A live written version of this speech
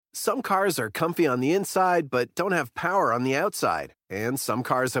Some cars are comfy on the inside but don't have power on the outside. And some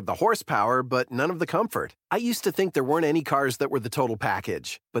cars have the horsepower but none of the comfort. I used to think there weren't any cars that were the total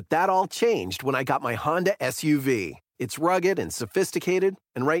package. But that all changed when I got my Honda SUV. It's rugged and sophisticated,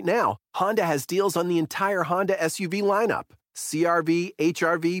 and right now, Honda has deals on the entire Honda SUV lineup. CR-V,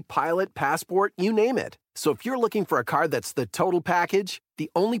 HR-V, Pilot, Passport, you name it. So if you're looking for a car that's the total package, the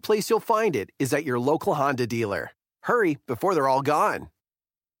only place you'll find it is at your local Honda dealer. Hurry before they're all gone.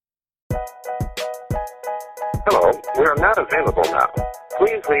 Hello, we are not available now.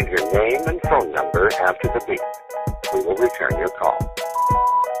 Please leave your name and phone number after the beep. We will return your call.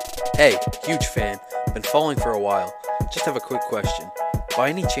 Hey, huge fan. Been following for a while. Just have a quick question. By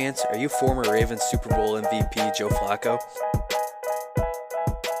any chance, are you former Ravens Super Bowl MVP Joe Flacco?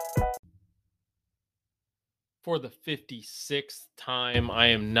 For the 56th time, I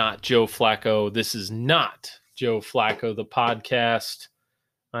am not Joe Flacco. This is not Joe Flacco, the podcast.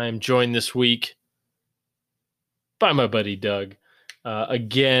 I am joined this week by my buddy Doug.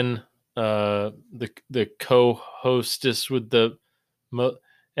 Again, the co-hostess with the...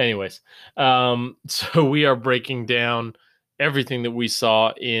 Anyways, so we are breaking down everything that we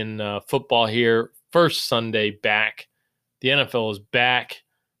saw in football here. First Sunday back. The NFL is back.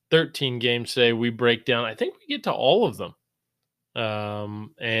 13 games today. We break down. I think we get to all of them,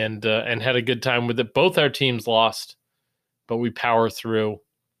 and had a good time with it. Both our teams lost, but we power through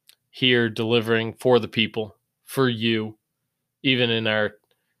here, delivering for the people, for you, even in our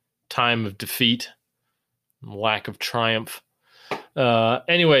time of defeat, lack of triumph.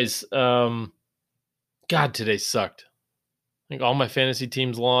 Anyways, God, today sucked. I think all my fantasy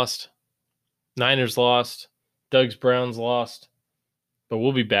teams lost. Niners lost. Doug's Browns lost. But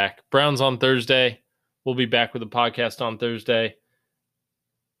we'll be back. Browns on Thursday. We'll be back with a podcast on Thursday.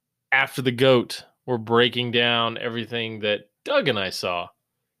 After the GOAT, we're breaking down everything that Doug and I saw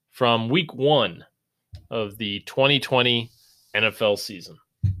from week 1 of the 2020 NFL season.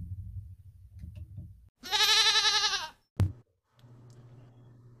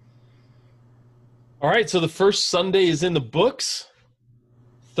 All right, so the first Sunday is in the books.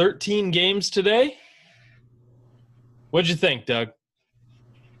 13 games today. What'd you think, Doug?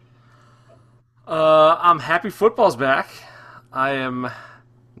 I'm happy football's back. I am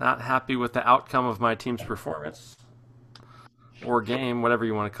not happy with the outcome of my team's performance or game, whatever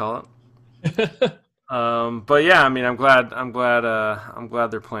you want to call it. But yeah, I mean, I'm glad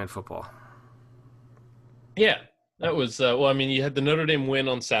they're playing football. Yeah, that was well. I mean, you had the Notre Dame win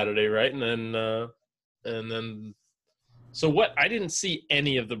on Saturday, right? And then, so what? I didn't see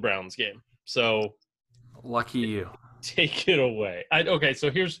any of the Browns game, so lucky you. Take it away. Okay, so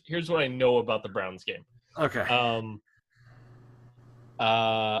here's what I know about the Browns game. Okay.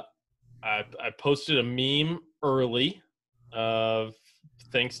 I posted a meme early,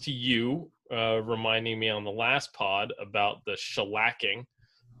 thanks to you reminding me on the last pod about the shellacking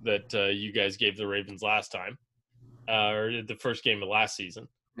that you guys gave the Ravens last time, or the first game of last season.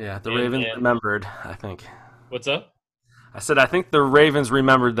 Yeah, the Ravens remembered, I think. What's up? I said I think the Ravens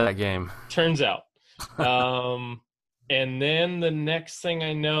remembered that game. Turns out. And then the next thing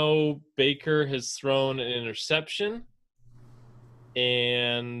I know, Baker has thrown an interception,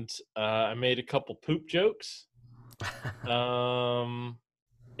 and I made a couple poop jokes. And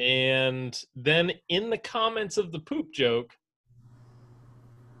then in the comments of the poop joke,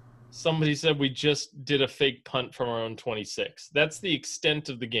 somebody said we just did a fake punt from our own 26. That's the extent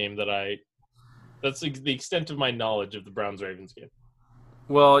of the game that's the extent of my knowledge of the Browns-Ravens game.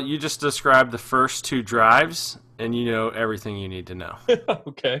 Well, you just described the first 2 drives, and you know everything you need to know.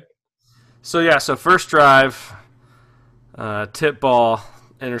 Okay. So first drive, tip ball,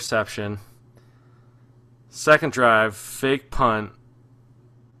 interception. Second drive, fake punt.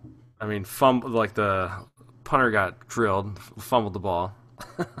 I mean, like the punter got drilled, fumbled the ball.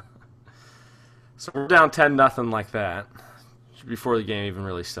 So we're down 10-0 like that before the game even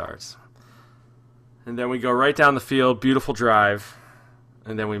really starts. And then we go right down the field, beautiful drive.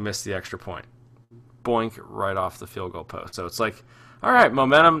 And then we missed the extra point. Boink, right off the field goal post. So it's like, all right,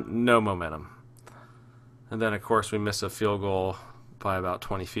 momentum, no momentum. And then, of course, we miss a field goal by about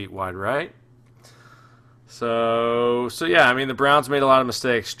 20 feet wide right. So yeah, I mean, the Browns made a lot of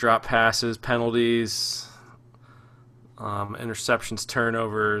mistakes. Drop passes, penalties, interceptions,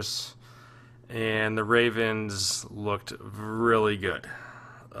 turnovers. And the Ravens looked really good.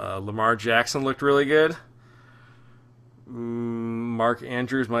 Lamar Jackson looked really good. Mark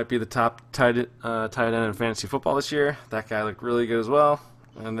Andrews might be the top tight end in fantasy football this year. That guy looked really good as well.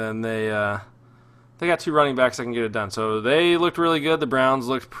 And then they got 2 running backs that can get it done. So they looked really good. The Browns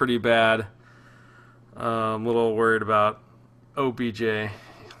looked pretty bad. I'm a little worried about OBJ.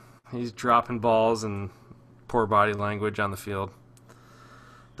 He's dropping balls and poor body language on the field.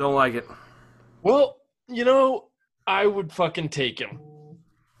 Don't like it. Well, I would fucking take him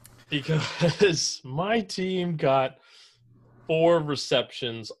because my team got 4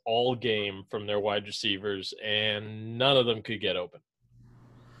 receptions all game from their wide receivers, and none of them could get open.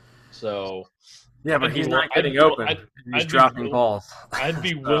 So yeah, but he's not getting open. He's dropping balls. I'd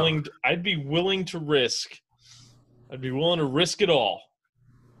be willing. I'd be willing to risk. I'd be willing to risk it all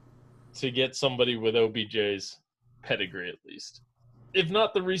to get somebody with OBJ's pedigree, at least, if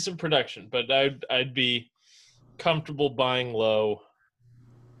not the recent production. But I'd be comfortable buying low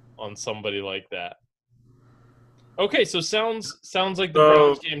on somebody like that. Okay, so sounds like the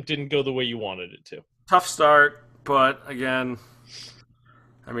Browns game didn't go the way you wanted it to. Tough start, but again,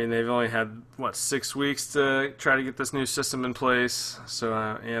 I mean, they've only had 6 weeks to try to get this new system in place. So,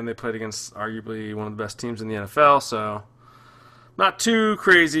 and they played against arguably one of the best teams in the NFL. So, not too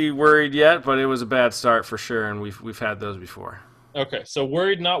crazy worried yet, but it was a bad start for sure, and we've had those before. Okay, so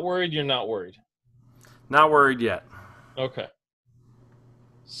worried, not worried. You're not worried. Not worried yet. Okay.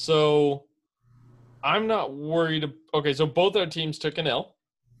 So, I'm not worried. Okay, so both our teams took an L.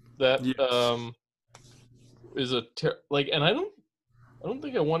 That yes. is and I don't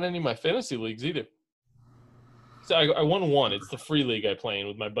think I won any of my fantasy leagues either. So I won one. It's the free league I play in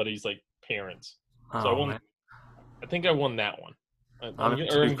with my buddies' parents. So I won. Man. I think I won that one. I'm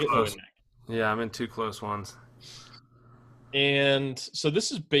getting close. Yeah, I'm in 2 close ones. And so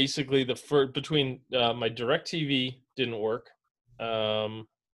this is basically the first between my DirecTV didn't work. My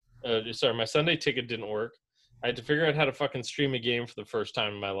Sunday ticket didn't work. I had to figure out how to fucking stream a game for the first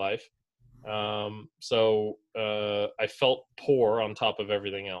time in my life. So I felt poor on top of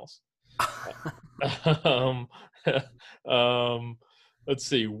everything else. Let's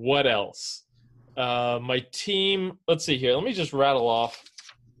see, what else? My team, let's see here. Let me just rattle off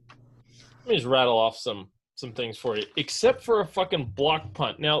some things for you, except for a fucking block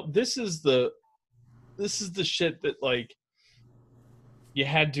punt. Now, this is the shit that you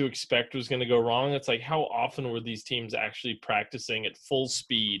had to expect was going to go wrong. It's how often were these teams actually practicing at full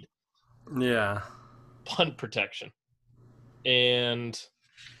speed? Yeah. Punt protection. And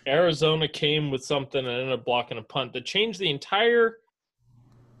Arizona came with something and ended up blocking a punt that changed the entire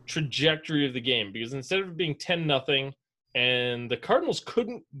trajectory of the game, because instead of it being 10-0 and the Cardinals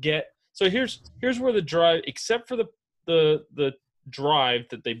couldn't get – so here's where the drive – except for the drive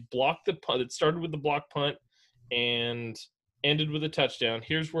that they blocked the punt – it started with the block punt and ended with a touchdown.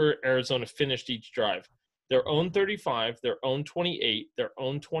 Here's where Arizona finished each drive. Their own 35, their own 28, their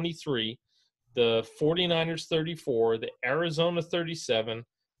own 23, the 49ers 34, the Arizona 37,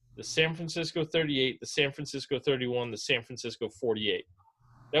 the San Francisco 38, the San Francisco 31, the San Francisco 48.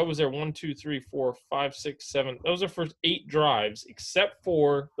 That was their 1, 2, 3, 4, 5, 6, 7. That was their first 8 drives, except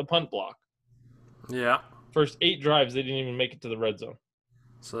for the punt block. Yeah. First 8 drives, they didn't even make it to the red zone.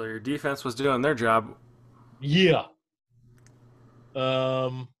 So your defense was doing their job. Yeah.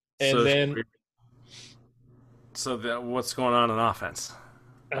 What's going on in offense?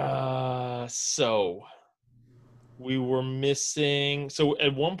 So we were missing. So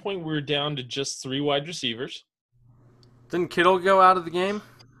at one point we were down to just 3 wide receivers. Didn't Kittle go out of the game?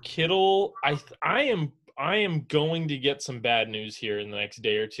 Kittle, I am going to get some bad news here in the next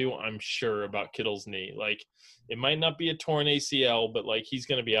day or two. I'm sure about Kittle's knee. It might not be a torn ACL, but he's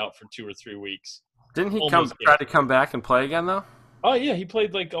going to be out for 2 or 3 weeks. Didn't he try to come back and play again though? Oh yeah, he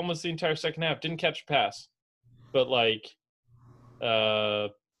played almost the entire second half. Didn't catch a pass, but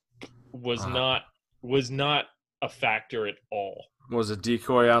was not a factor at all. Was a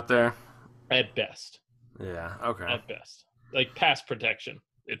decoy out there? At best. Yeah. Okay. At best, pass protection.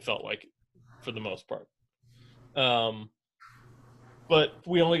 It felt like, for the most part. But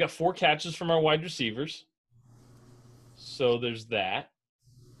we only got 4 catches from our wide receivers, so there's that.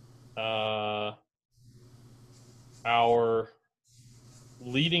 Our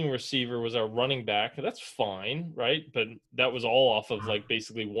leading receiver was our running back. That's fine, right? But that was all off of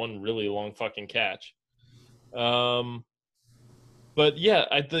basically one really long fucking catch. But yeah,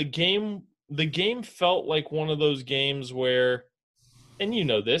 the game felt like one of those games where, and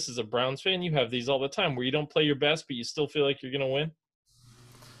this as a Browns fan, you have these all the time where you don't play your best, but you still feel like you're going to win.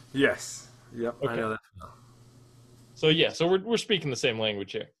 Yes. Yep. Okay. I know that. So yeah, so we're speaking the same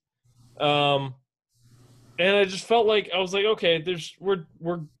language here. And I just felt like I was like, okay, we're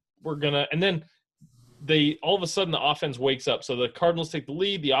gonna, and then all of a sudden the offense wakes up. So the Cardinals take the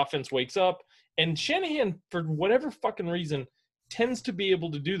lead, the offense wakes up, and Shanahan, for whatever fucking reason, tends to be able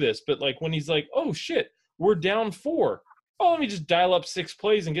to do this. But when he's like, oh shit, we're down 4. Oh, let me just dial up 6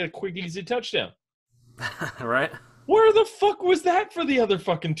 plays and get a quick, easy touchdown. Right? Where the fuck was that for the other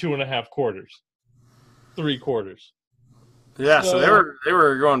fucking 2.5 quarters? 3 quarters. Yeah, so they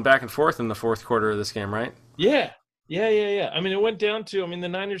were going back and forth in the fourth quarter of this game, right? Yeah. I mean, it went down to, the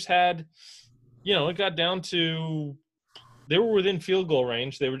Niners had, it got down to, they were within field goal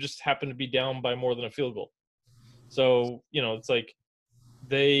range. They were just happened to be down by more than a field goal. So, it's like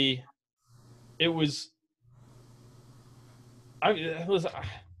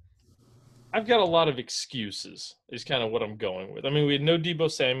I've got a lot of excuses is kind of what I'm going with. I mean, we had no Deebo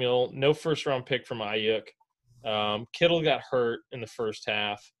Samuel, no first-round pick from Ayuk. Kittle got hurt in the first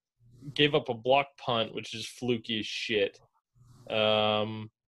half, gave up a blocked punt, which is fluky as shit. And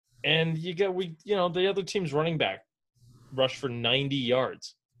the other team's running back rushed for 90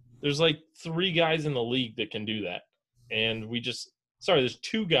 yards. There's like 3 guys in the league that can do that. And there's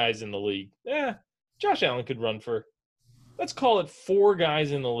 2 guys in the league. Josh Allen could run for, let's call it 4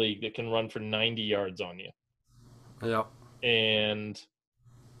 guys in the league that can run for 90 yards on you. Yeah. And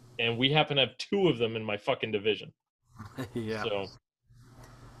we happen to have 2 of them in my fucking division. Yeah.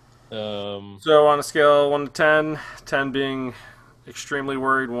 So on a scale of 1 to 10, 10 being extremely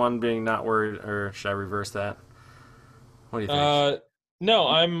worried, 1 being not worried, or should I reverse that? What do you think? No,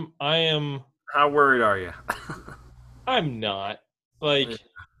 I am. How worried are you? I'm not.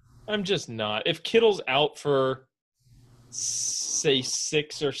 I'm just not. If Kittle's out for, say,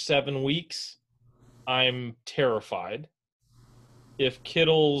 6 or 7 weeks, I'm terrified. If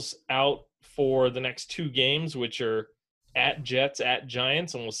Kittle's out for the next 2 games, which are at Jets, at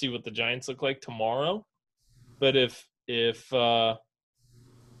Giants, and we'll see what the Giants look like tomorrow. But if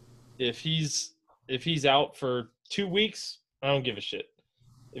he's out for 2 weeks, I don't give a shit.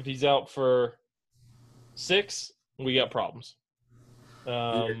 If he's out for 6, we got problems.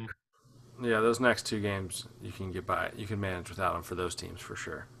 Yeah, those next 2 games you can get by. You can manage without him for those teams for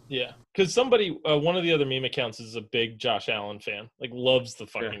sure. Yeah, because one of the other meme accounts is a big Josh Allen fan, loves the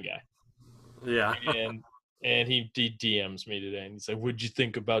fucking guy. Yeah. And he DMs me today, and he's like, "What'd you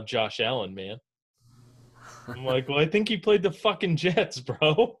think about Josh Allen, man?" I'm like, "Well, I think he played the fucking Jets,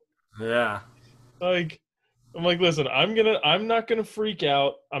 bro." Yeah. I'm like, listen, I'm not gonna freak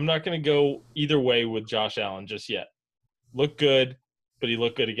out. I'm not gonna go either way with Josh Allen just yet. Look good, but he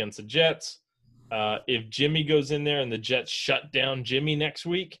looked good against the Jets. If Jimmy goes in there and the Jets shut down Jimmy next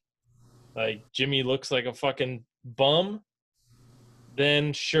week, Jimmy looks like a fucking bum,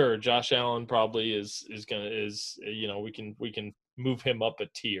 then sure, Josh Allen probably is we can move him up a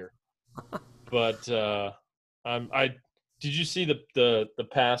tier. But did you see the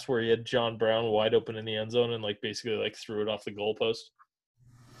pass where he had John Brown wide open in the end zone and basically threw it off the goalpost?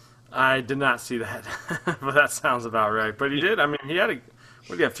 I did not see that, but that sounds about right. But he did. I mean, he had what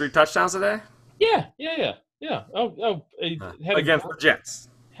did he have, 3 touchdowns today? Yeah. Against the Jets.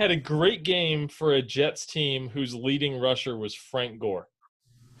 Had a great game for a Jets team whose leading rusher was Frank Gore.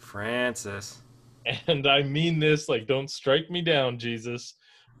 Francis. And I mean this, don't strike me down, Jesus,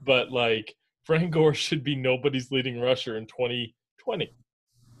 but Frank Gore should be nobody's leading rusher in 2020.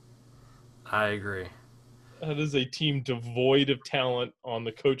 I agree. That is a team devoid of talent on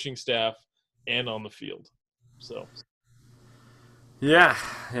the coaching staff and on the field. So. Yeah.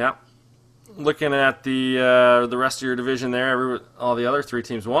 Looking at the rest of your division there, all the other 3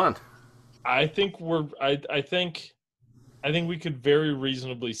 teams won. I think I think we could very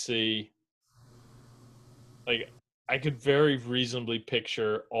reasonably see, I could very reasonably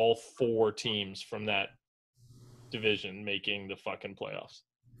picture all 4 teams from that division making the fucking playoffs.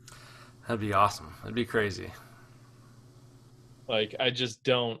 That'd be awesome. That'd be crazy. I just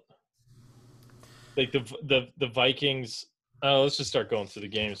don't the Vikings. Let's just start going through the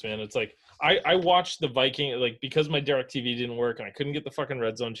games, man. It's I watched the Viking because my DirecTV didn't work and I couldn't get the fucking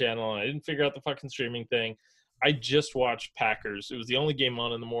Red Zone channel and I didn't figure out the fucking streaming thing. I just watched Packers. It was the only game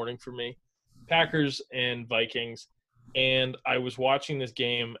on in the morning for me. Packers and Vikings. And I was watching this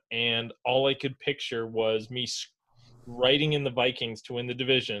game and all I could picture was me writing in the Vikings to win the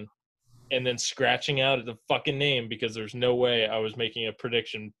division and then scratching out the fucking name because there's no way I was making a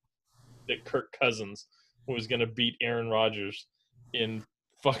prediction that Kirk Cousins was going to beat Aaron Rodgers in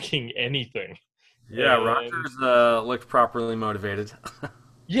fucking anything. Yeah, Rodgers looked properly motivated.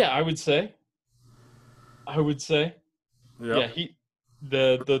 Yeah, I would say. Yep. Yeah,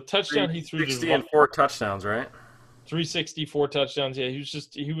 the touchdown he threw 60 and 4 touchdowns, right? 364 touchdowns. Yeah, he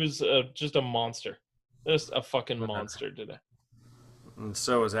was just a monster. Just a fucking monster today. And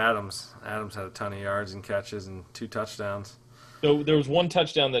so was Adams. Adams had a ton of yards and catches and 2 touchdowns. So there was one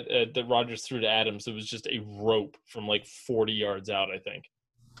touchdown that Rodgers threw to Adams. It was just a rope from 40 yards out, I think.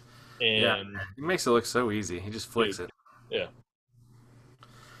 And he makes it look so easy. He just flicks it. Yeah.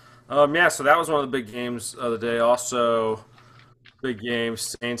 Yeah, so that was one of the big games of the day. Also, big game,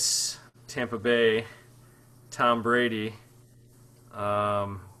 Saints, Tampa Bay, Tom Brady.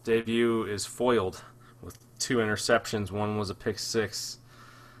 Debut is foiled with 2 interceptions. One was a pick six.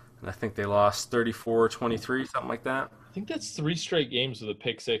 And I think they lost 34-23, something like that. I think that's 3 straight games with a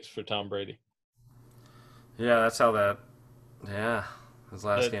pick six for Tom Brady. Yeah, that's how that. Yeah, his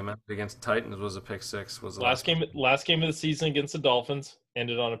last game against Titans was a pick six. Was the last game of the season against the Dolphins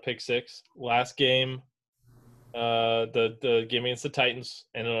ended on a pick six. Last game, the game against the Titans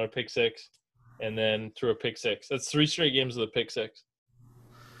ended on a pick six, and then threw a pick six. That's 3 straight games with a pick six.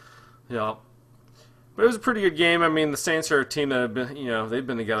 Yeah, but it was a pretty good game. I mean, the Saints are a team that have been, they've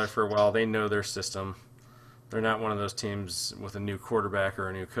been together for a while. They know their system. They're not one of those teams with a new quarterback or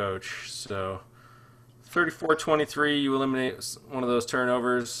a new coach. So 34-23, you eliminate one of those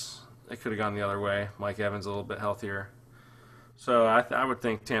turnovers. It could have gone the other way. Mike Evans a little bit healthier. So I would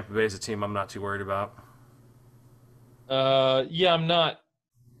think Tampa Bay is a team I'm not too worried about. Yeah, I'm not.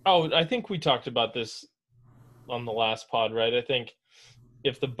 Oh, I think we talked about this on the last pod, right? I think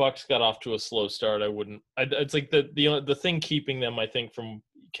if the Bucs got off to a slow start, I wouldn't. It's like the thing keeping them, I think, from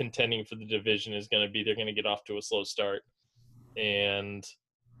contending for the division is going to be they're going to get off to a slow start, and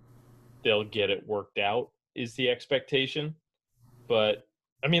they'll get it worked out is the expectation. But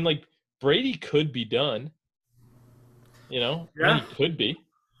I mean, like, Brady could be done. Yeah. I mean, he could be.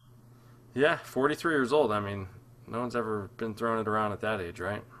 Yeah, 43 years old. I mean, no one's ever been throwing it around at that age,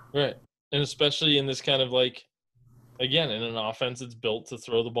 right? Right. And especially in this kind of, like, again, in an offense that's built to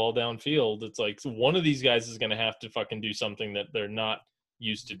throw the ball downfield, it's like one of these guys is going to have to fucking do something that they're not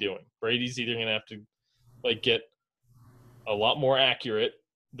used to doing. Brady's either going to have to, like, get a lot more accurate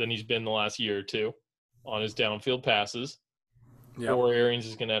than he's been the last year or two on his downfield passes, or Arians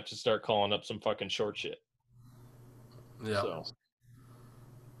is going to have to start calling up some fucking short shit. Yeah. So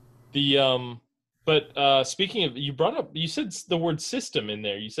but speaking of, you said the word system in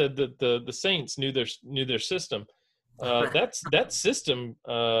there. You said that the Saints knew their system. That system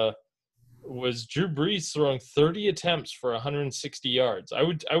was Drew Brees throwing 30 attempts for 160 yards. I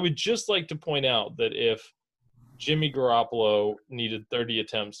would just like to point out that if Jimmy Garoppolo needed 30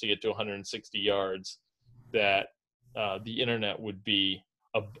 attempts to get to 160 yards, that the internet would be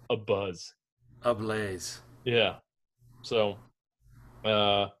a buzz, ablaze. Yeah. So,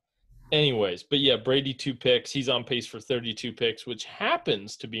 anyways, but yeah, Brady 2 picks. He's on pace for 32 picks, which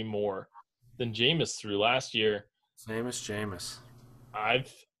happens to be more than Jameis threw last year. Famous Jameis.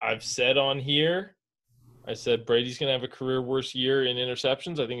 I've said on here, I said Brady's going to have a career worst year in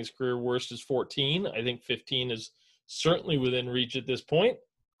interceptions. I think his career worst is 14. I think 15 is certainly within reach at this point.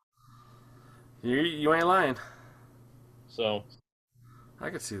 You ain't lying. So I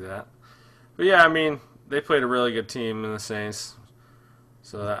could see that. But yeah, I mean, they played a really good team in the Saints.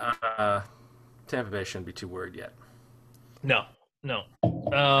 So Tampa Bay shouldn't be too worried yet. No. You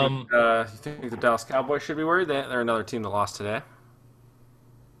think the Dallas Cowboys should be worried? They're another team that lost today.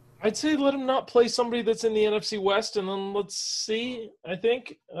 I'd say let them not play somebody that's in the NFC West, and then let's see.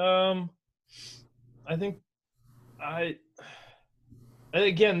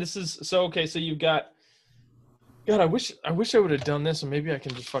 Again, this is so okay. So you've got. God, I wish I would have done this, and maybe I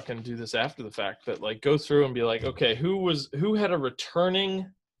can just fucking do this after the fact. But like, go through and be like, okay, who had a returning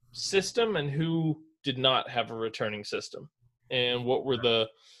system and who did not have a returning system, and what were the,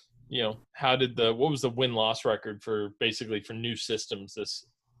 what was the win-loss record for new systems?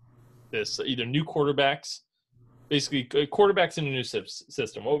 This either new quarterbacks, basically quarterbacks in a new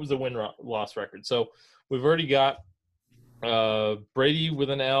system. What was the win-loss record? So we've already got Brady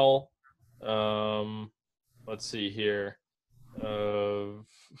with an L. Let's see here.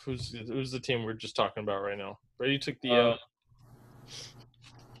 Who's the team we're just talking about right now? Brady took the L.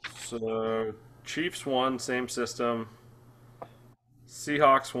 So Chiefs won, same system.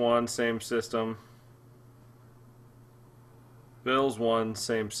 Seahawks won, same system. Bills won,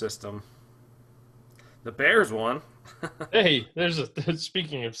 same system. The Bears won. Hey,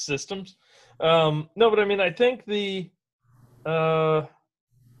 speaking of systems. No, but I mean, I think it's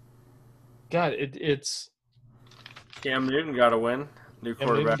Cam Newton got a win. New quarterback.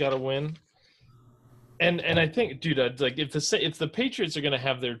 Cam Newton got a win. And I think, dude, like if the Patriots are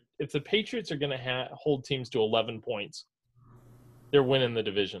going to hold teams to 11 points, they're winning the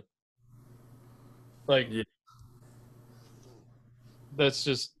division. Like, yeah. That's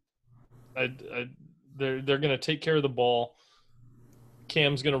just, they're going to take care of the ball.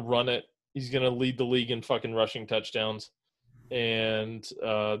 Cam's going to run it. He's going to lead the league in fucking rushing touchdowns, and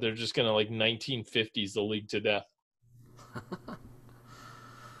they're just going to like 1950s the league to death.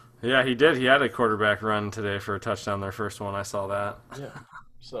 Yeah, he did. He had a quarterback run today for a touchdown, their first one. I saw that. Yeah.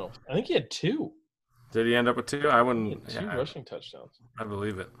 So I think he had 2. Did he end up with 2? I He wouldn't. had 2 rushing touchdowns. I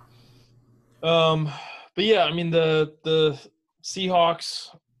believe it. But yeah, I mean the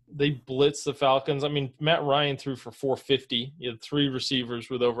Seahawks, they blitzed the Falcons. I mean, Matt Ryan threw for 450. He had 3 receivers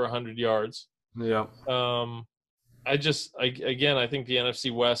with over 100 yards. Yeah. I think the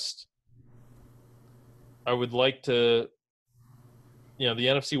NFC West, I would like to, the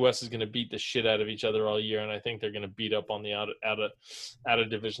NFC West is going to beat the shit out of each other all year, and I think they're going to beat up on the out of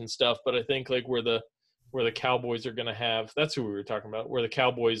division stuff. But I think like where the Cowboys are going to have, that's who we were talking about, where the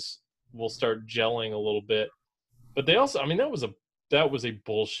Cowboys will start gelling a little bit. But they also, I mean, that was a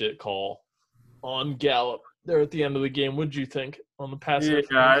bullshit call on Gallup there at the end of the game. What did you think on the pass?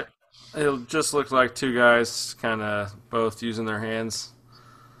 Yeah, it just looked like 2 guys kind of both using their hands.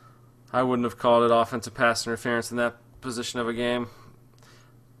 I wouldn't have called it offensive pass interference in that position of a game.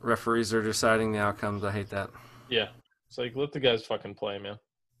 Referees are deciding the outcomes. I hate that. Yeah. It's like, let the guys fucking play, man.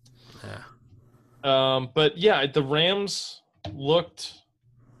 Yeah. But yeah, the Rams looked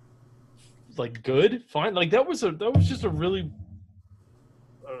like good, fine. Like that was just a really,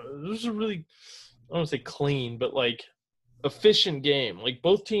 I don't want to say clean, but like efficient game. Like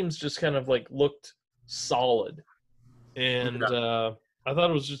both teams just kind of like looked solid, and I thought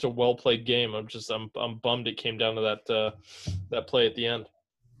it was just a well played game. I'm bummed it came down to that play at the end.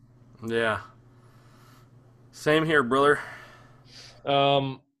 Yeah. Same here, brother.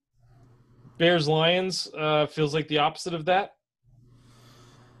 Bears Lions feels like the opposite of that.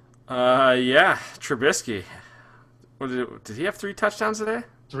 Yeah, Trubisky. Did he have 3 touchdowns today?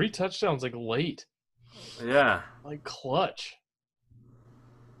 3 touchdowns, like late. Yeah. Like clutch.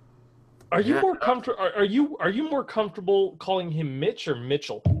 Are you more comfortable? Are you more comfortable calling him Mitch or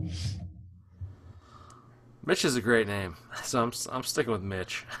Mitchell? Mitch is a great name, so I'm sticking with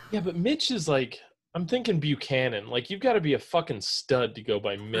Mitch. Yeah, but Mitch is like, I'm thinking Buchanan. Like you've got to be a fucking stud to go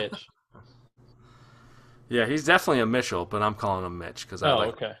by Mitch. Yeah, he's definitely a Mitchell, but I'm calling him Mitch because I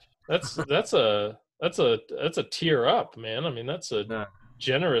like. Okay. That's a tier up, man. I mean, that's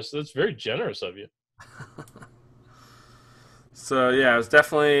generous. That's very generous of you. So yeah, it was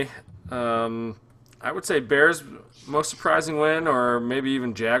definitely, I would say Bears' most surprising win, or maybe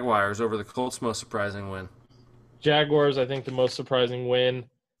even Jaguars over the Colts' most surprising win. Jaguars, I think, the most surprising win.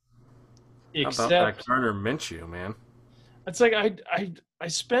 Except, how about that Gardner Minshew, man? It's like I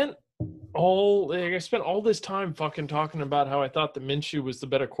spent all this time fucking talking about how I thought that Minshew was the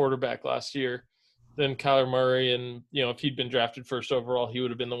better quarterback last year than Kyler Murray, and if he'd been drafted first overall, he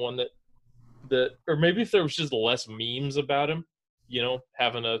would have been the one that or maybe if there was just less memes about him,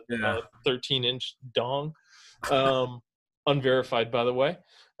 having a 13-inch dong, unverified by the way,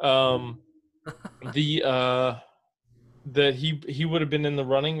 that he would have been in the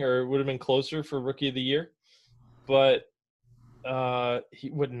running or would have been closer for Rookie of the Year, but he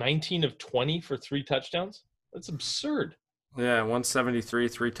 19 of 20 for 3 touchdowns. That's absurd. Yeah, 173,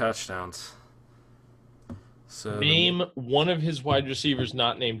 3 touchdowns. So name one of his wide receivers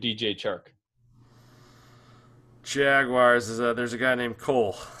not named DJ Chark. Jaguars there's a guy named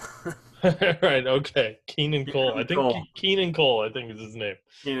Cole. Right, okay. Keenan Cole. Keenan Cole, I think is his name.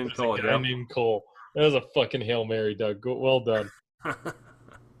 Keenan Cole, a guy named Cole. That was a fucking Hail Mary, Doug. Well done. Name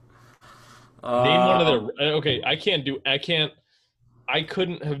one of their okay, I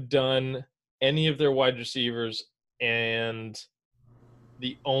couldn't have done any of their wide receivers, and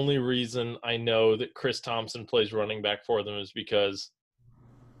the only reason I know that Chris Thompson plays running back for them is because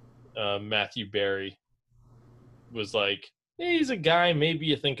Matthew Berry was like, hey, he's a guy maybe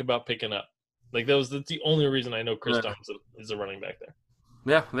you think about picking up. Like that's the only reason I know Chris Thompson is a running back there.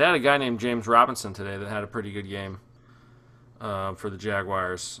 Yeah, they had a guy named James Robinson today that had a pretty good game for the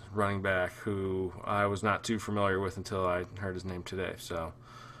Jaguars running back, who I was not too familiar with until I heard his name today. So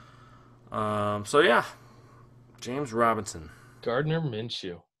yeah, James Robinson. Gardner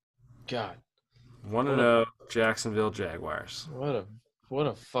Minshew. God. 1-0 Jacksonville Jaguars. What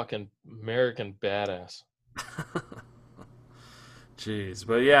a fucking American badass. Jeez.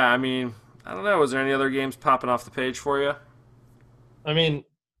 But yeah, I mean, I don't know. Was there any other games popping off the page for you? I mean,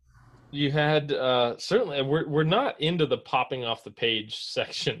 you had certainly we're not into the popping off the page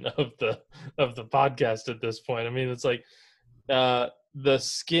section of the podcast at this point. I mean, it's like the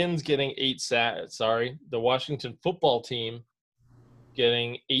Skins getting 8 sacks. Sorry, the Washington football team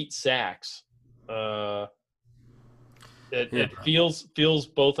getting 8 sacks. It feels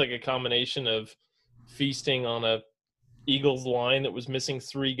both like a combination of feasting on a Eagles line that was missing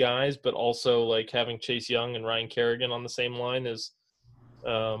 3 guys, but also like having Chase Young and Ryan Kerrigan on the same line is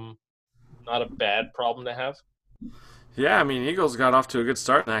not a bad problem to have. Yeah, I mean, Eagles got off to a good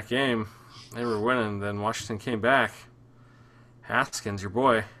start in that game. They were winning, then Washington came back, Haskins, your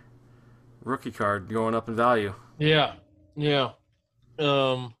boy, rookie card going up in value. Yeah. Yeah,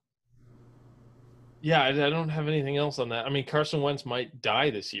 I don't have anything else on that. I mean, Carson Wentz might die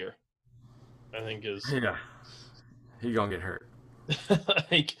this year. I think is Yeah, he gonna get hurt.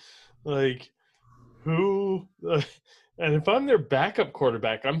 like who? And if I'm their backup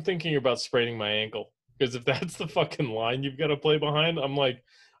quarterback, I'm thinking about spraining my ankle because if that's the fucking line you've got to play behind, I'm like,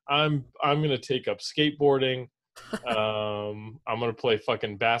 I'm gonna take up skateboarding. I'm gonna play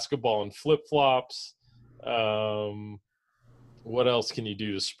fucking basketball and flip flops. What else can you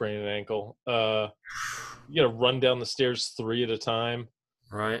do to sprain an ankle? You gotta run down the stairs 3 at a time.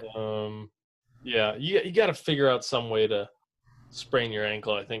 Right. Yeah, you got to figure out some way to sprain your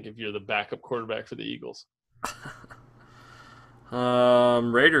ankle, I think, if you're the backup quarterback for the Eagles.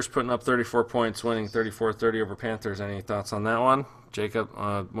 Raiders putting up 34 points, winning 34-30 over Panthers. Any thoughts on that one? Jacob,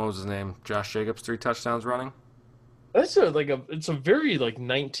 what was his name? Josh Jacobs, 3 touchdowns running. That's it's a very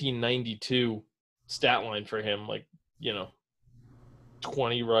 1992 stat line for him.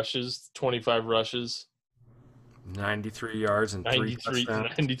 20 rushes, 25 rushes. 93 yards and 3 touchdowns.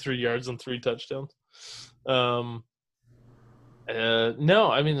 93 yards and 3 touchdowns. No,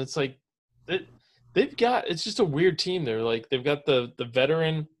 I mean, it's like it's just a weird team. They've got the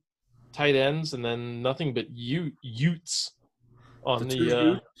veteran tight ends and then nothing but Utes on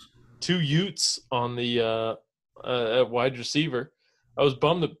the 2 Utes on the at wide receiver. I was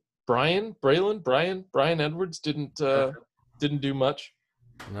bummed that Brian Edwards didn't do much.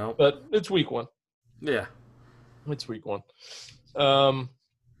 No. But it's week 1. Yeah. It's week 1.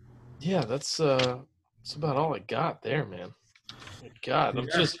 Yeah, that's about all I got there, man. God, I'm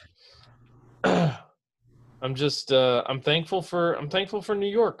thankful for New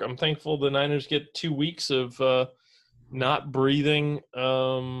York. I'm thankful the Niners get 2 weeks of not breathing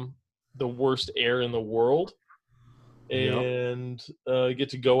the worst air in the world, and get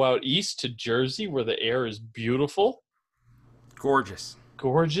to go out east to Jersey where the air is beautiful, gorgeous,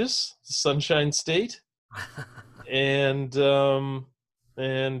 Sunshine State. And they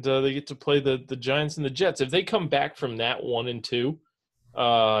get to play the Giants and the Jets. If they come back from that 1-2,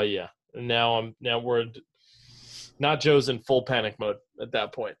 yeah. Now we're not Joe's in full panic mode at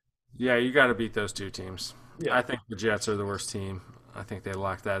that point. Yeah, you got to beat those 2 teams. Yeah. I think the Jets are the worst team. I think they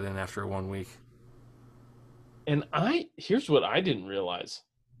locked that in after 1 week. And here's what I didn't realize,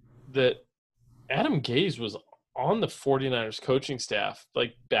 that Adam Gase was on the 49ers coaching staff,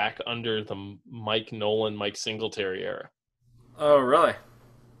 back under the Mike Nolan, Mike Singletary era. Oh, really?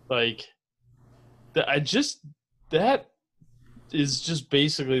 That is just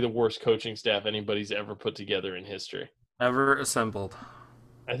basically the worst coaching staff anybody's ever put together in history. Ever assembled.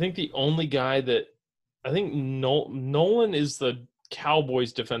 I think the only guy Nolan is the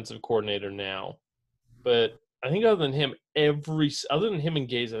Cowboys defensive coordinator now, but I think other than him and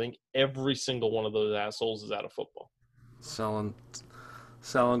Gase, I think every single one of those assholes is out of football. Selling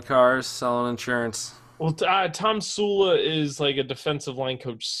cars, selling insurance. Well, Tom Sula is like a defensive line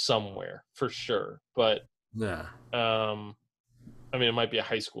coach somewhere for sure, but yeah. I mean, it might be a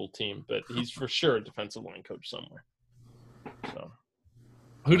high school team, but he's for sure a defensive line coach somewhere. So,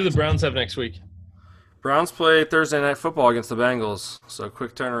 who do the Browns have next week? Browns play Thursday Night Football against the Bengals, so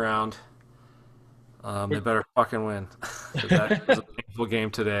quick turnaround. They better fucking win. That was a painful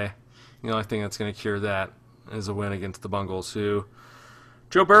game today. The only thing that's going to cure that is a win against the Bengals, who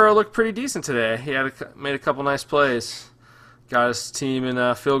Joe Burrow looked pretty decent today. He made a couple nice plays. Got his team in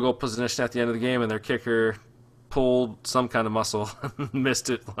field goal position at the end of the game, and their kicker pulled some kind of muscle and missed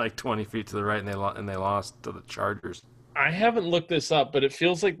it 20 feet to the right, and they lost to the Chargers. I haven't looked this up, but it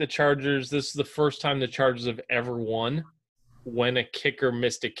feels like the Chargers, this is the first time the Chargers have ever won when a kicker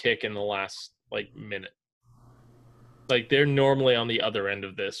missed a kick in the last minute. They're normally on the other end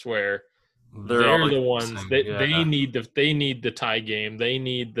of this where they're the ones they need the tie game. They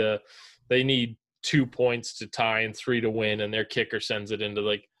need 2 points to tie and 3 to win, and their kicker sends it into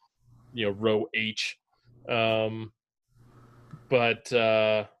row H. Yeah,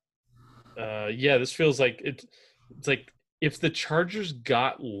 this feels like it's like if the Chargers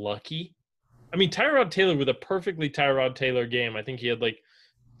got lucky. I mean, Tyrod Taylor with a perfectly Tyrod Taylor game. I think he had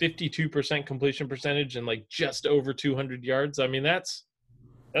 52% completion percentage and just over 200 yards. I mean, that's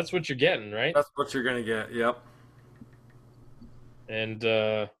what you're getting, right? That's what you're gonna get. Yep. And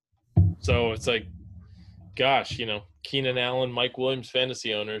so it's gosh, Keenan Allen, Mike Williams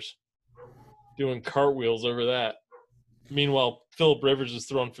fantasy owners doing cartwheels over that. Meanwhile, Phillip Rivers is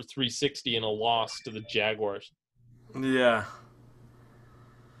thrown for 360 in a loss to the Jaguars. Yeah.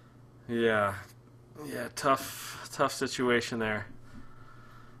 Tough situation there.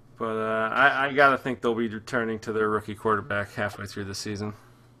 But I got to think they'll be returning to their rookie quarterback halfway through the season.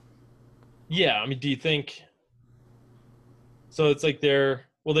 Yeah, I mean, do you think – so it's like they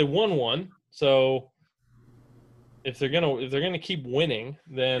won one. So if they're gonna keep winning,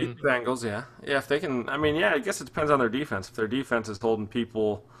 then – Bengals, yeah. Yeah, if they can – I mean, yeah, I guess it depends on their defense. If their defense is holding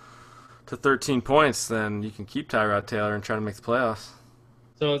people to 13 points, then you can keep Tyrod Taylor and try to make the playoffs.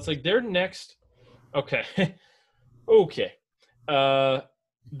 So it's like their next – okay. Okay.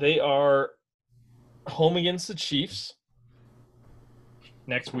 They are home against the Chiefs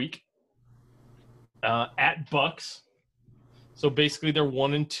next week. At Bucks. So basically they're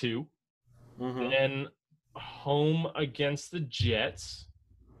 1-2. Mm-hmm. And home against the Jets.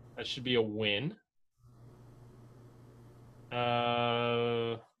 That should be a win.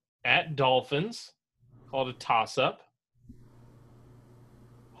 At Dolphins. Called a toss-up.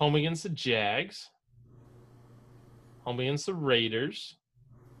 Home against the Jags. Home against the Raiders.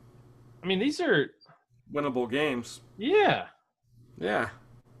 I mean, these are Winnable games. yeah. Yeah.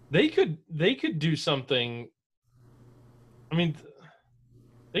 They could do something. I mean,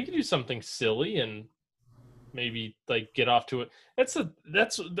 they could do something silly and maybe like get off to it.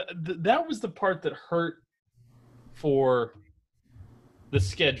 That was the part that hurt for the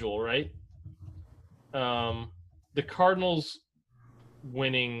schedule, right? The Cardinals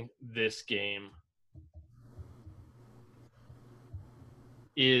winning this game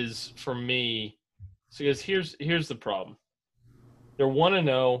is for me because here's the problem. They're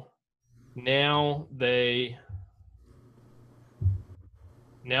 1-0. Now they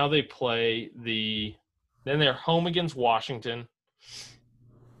play then they're home against Washington,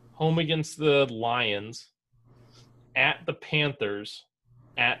 home against the Lions, at the Panthers,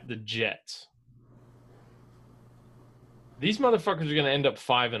 at the Jets. These motherfuckers are going to end up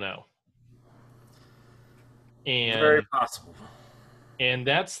 5-0. And very possible. And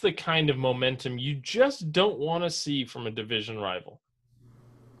that's the kind of momentum you just don't want to see from a division rival.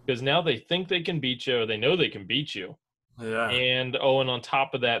 Because now they think they can beat you, or they know they can beat you. Yeah. And on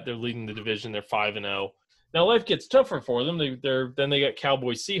top of that, they're leading the division. They're 5-0. Now life gets tougher for them. Then they got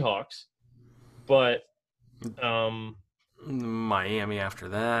Cowboys, Seahawks, but Miami after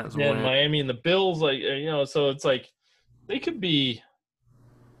that. Then Miami and the Bills, so it's like they could be.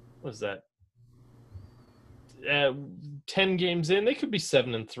 What is that? 10 games in, they could be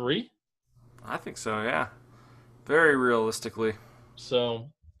 7-3. I think so. Yeah, very realistically. So,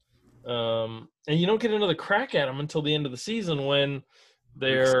 and you don't get another crack at them until the end of the season when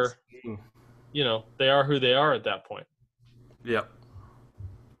they're, they are who they are at that point. Yep.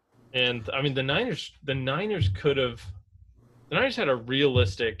 And I mean, the Niners had a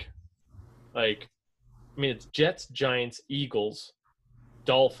realistic, it's Jets, Giants, Eagles,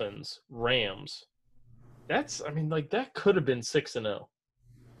 Dolphins, Rams. That could have been 6-0.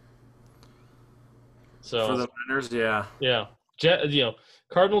 So for the Niners, yeah. Yeah.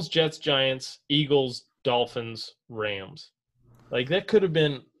 Cardinals, Jets, Giants, Eagles, Dolphins, Rams. That could have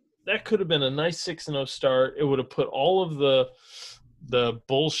been a nice 6-0 start. It would have put all of the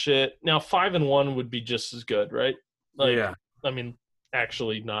bullshit. Now 5-1 would be just as good, right? Yeah. I mean,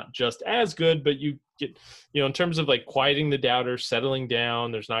 actually not just as good, but you get, in terms of quieting the doubters, settling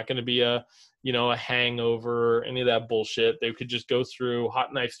down, there's not going to be a hangover, any of that bullshit. They could just go through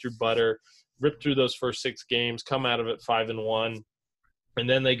hot knife through butter, rip through those first 6 games, come out of it 5-1, and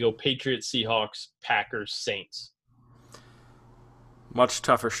then they go Patriots, Seahawks, Packers, Saints. Much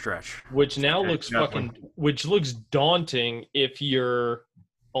tougher stretch. Which now looks looks daunting if you're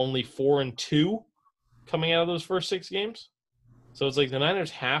only 4-2 coming out of those first 6 games. So it's like the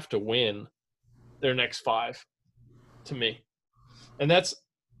Niners have to win their next 5 to me. And that's,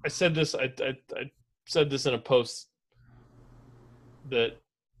 I said this in a post that,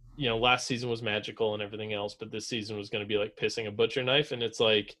 last season was magical and everything else, but this season was going to be like pissing a butcher knife. And it's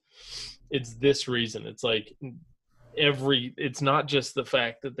this reason. It's it's not just the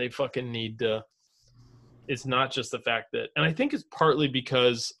fact that they fucking need to, it's not just the fact that, and I think it's partly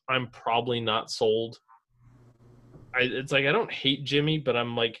because I'm probably not sold. I don't hate Jimmy, but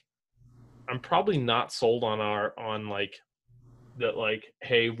I'm probably not sold on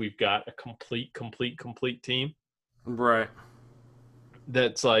hey, we've got a complete team. Right.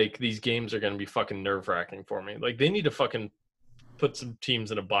 That's these games are going to be fucking nerve-wracking for me. They need to fucking put some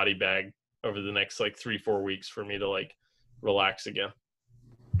teams in a body bag over the next 3-4 weeks for me to relax again.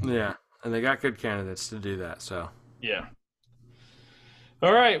 Yeah. And they got good candidates to do that. So yeah.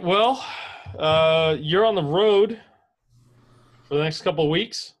 All right. Well, you're on the road for the next couple of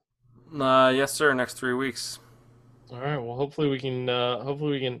weeks. Yes, sir. Next 3 weeks. All right. Well, hopefully we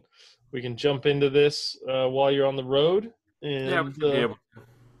can jump into this while you're on the road. And, yeah, we can be able to.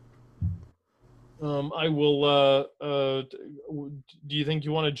 I will. Do you think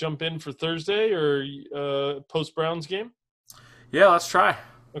you want to jump in for Thursday or post Browns game? Yeah, let's try.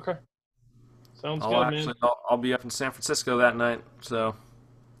 Okay. Sounds good, man. I'll be up in San Francisco that night, so.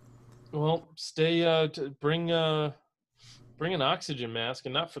 Well, stay. Bring an oxygen mask,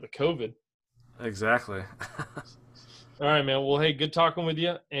 and not for the COVID. Exactly. All right, man. Well, hey, good talking with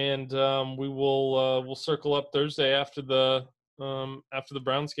you, and we'll circle up Thursday after the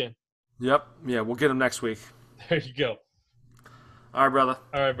Browns game. Yep. Yeah, we'll get them next week. There you go. All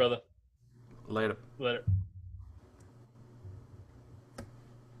right, brother. Later.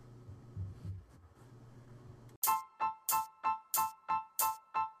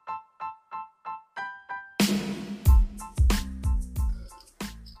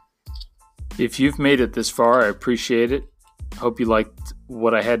 If you've made it this far, I appreciate it. Hope you liked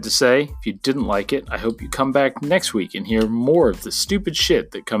what I had to say. If you didn't like it, I hope you come back next week and hear more of the stupid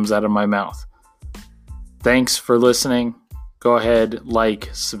shit that comes out of my mouth. Thanks for listening. Go ahead, like,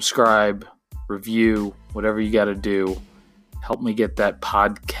 subscribe, review, whatever you got to do. Help me get that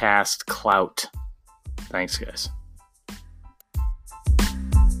podcast clout. Thanks, guys.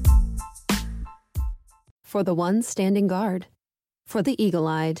 For the ones standing guard, for the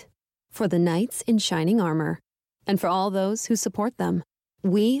eagle-eyed, for the knights in shining armor, and for all those who support them.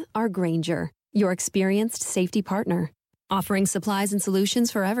 We are Grainger, your experienced safety partner, offering supplies and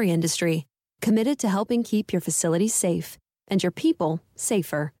solutions for every industry, committed to helping keep your facilities safe and your people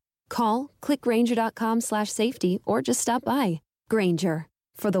safer. Call, clickgrainger.com/safety, or just stop by. Grainger,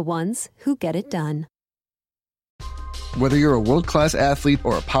 for the ones who get it done. Whether you're a world-class athlete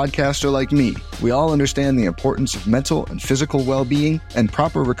or a podcaster like me, we all understand the importance of mental and physical well-being and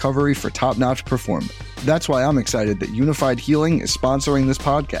proper recovery for top-notch performance. That's why I'm excited that Unified Healing is sponsoring this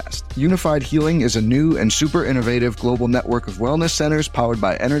podcast. Unified Healing is a new and super innovative global network of wellness centers powered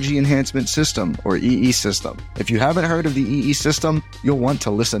by Energy Enhancement System, or EE System. If you haven't heard of the EE System, you'll want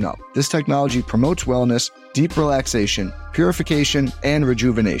to listen up. This technology promotes wellness, deep relaxation, purification, and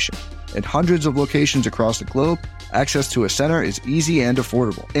rejuvenation. At hundreds of locations across the globe, access to a center is easy and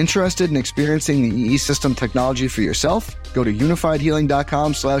affordable. Interested in experiencing the EE System technology for yourself? Go to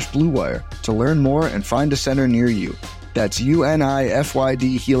unifiedhealing.com/bluewire to learn more and find a center near you. That's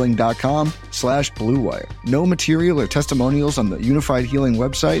unifydhealing.com/bluewire. No material or testimonials on the Unified Healing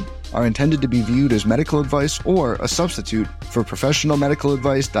website are intended to be viewed as medical advice or a substitute for professional medical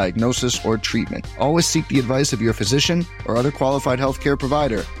advice, diagnosis, or treatment. Always seek the advice of your physician or other qualified healthcare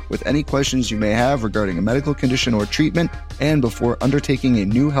provider with any questions you may have regarding a medical condition or treatment and before undertaking a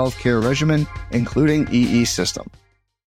new healthcare regimen, including EE System.